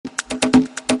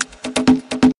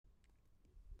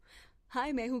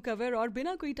हाय, मैं हूँ कवर और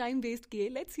बिना कोई टाइम वेस्ट किए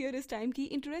लेट्स हियर इस टाइम की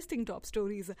इंटरेस्टिंग टॉप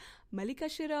स्टोरीज। मल्लिका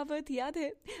शेरावत याद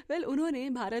है? उन्होंने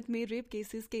भारत में रेप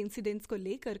केसेस के इंसिडेंट्स को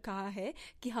लेकर कहा है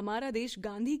कि हमारा देश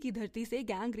गांधी की धरती से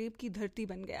गैंग रेप की धरती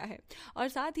बन गया है, और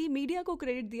साथ ही मीडिया को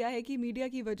क्रेडिट दिया है कि मीडिया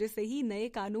की वजह से ही नए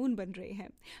कानून बन रहे हैं।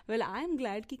 आई एम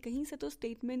ग्लैड कि कहीं से तो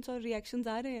स्टेटमेंट्स और रिएक्शंस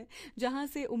आ रहे हैं। जहां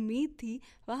से उम्मीद थी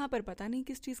वहां पर पता नहीं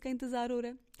किस चीज का इंतजार हो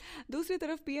रहा है। दूसरी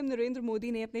तरफ पीएम नरेंद्र मोदी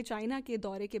ने अपने चाइना के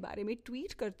दौरे के बारे में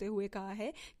ट्वीट करते हुए कहा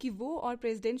है कि वो और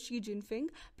प्रेसिडेंट शी जिनपिंग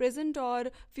प्रेजेंट और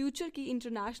फ्यूचर की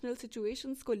इंटरनेशनल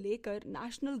सिचुएशंस को लेकर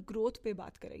नेशनल ग्रोथ पे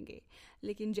बात करेंगे।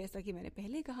 लेकिन जैसा कि मैंने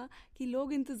पहले कहा कि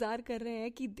लोग इंतजार कर रहे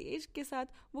हैं कि देश के साथ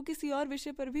वो किसी और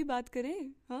विषय पर भी बात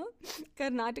करें। हाँ,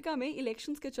 कर्नाटका में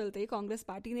इलेक्शंस के चलते कांग्रेस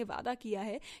पार्टी ने वादा किया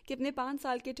है कि अपने 5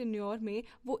 साल के टेन्योर में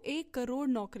वो 1 करोड़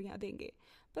नौकरियां देंगे।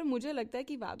 पर मुझे लगता है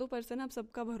कि वादों पर से अब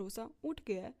सबका भरोसा उठ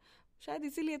गया है। शायद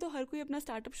इसीलिए तो हर कोई अपना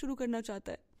स्टार्टअप शुरू करना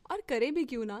चाहता है, और करे भी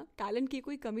क्यों ना, टैलेंट की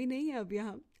कोई कमी नहीं है अब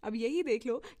यहाँ। अब यही देख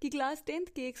लो कि क्लास 10th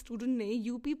के एक स्टूडेंट ने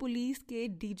यूपी पुलिस के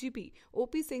डीजीपी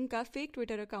ओपी सिंह का फेक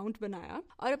ट्विटर अकाउंट बनाया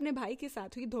और अपने भाई के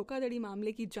साथ हुई धोखाधड़ी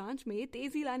मामले की जांच में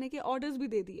तेजी लाने के ऑर्डर्स भी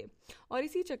दे दिए, और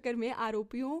इसी चक्कर में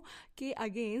आरोपियों के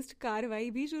अगेंस्ट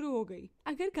कार्रवाई भी शुरू हो गई।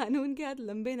 अगर कानून के हाथ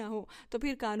लंबे ना हो तो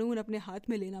फिर कानून अपने हाथ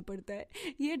में लेना पड़ता है।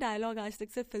 ये डायलॉग आज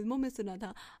तक सिर्फ फिल्मों में सुना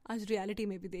था, आज रियलिटी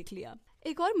में भी देख लिया।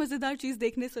 एक और मजेदार चीज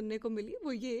देखने सुनने को मिली,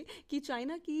 वो ये कि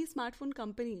चाइना की स्मार्टफोन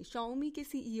कंपनी शाओमी के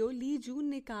सीईओ ली जून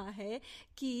ने कहा है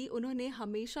कि उन्होंने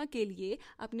हमेशा के लिए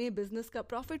अपने बिजनेस का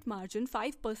प्रॉफिट मार्जिन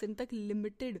 5% तक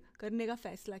लिमिटेड करने का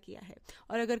फैसला किया है,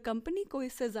 और अगर कंपनी को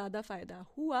इससे ज्यादा फायदा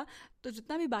हुआ तो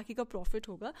जितना भी बाकी का प्रॉफिट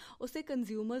होगा उसे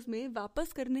कंज्यूमर्स में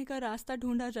वापस करने का रास्ता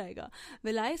ढूंढा जाएगा।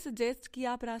 आई सजेस्ट कि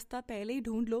आप रास्ता पहले ही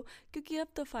ढूंढ लो, क्योंकि अब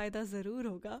तो फायदा जरूर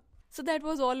होगा। So that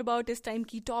was all about this time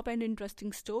की top and interesting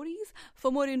stories.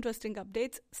 For more interesting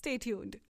updates, stay tuned.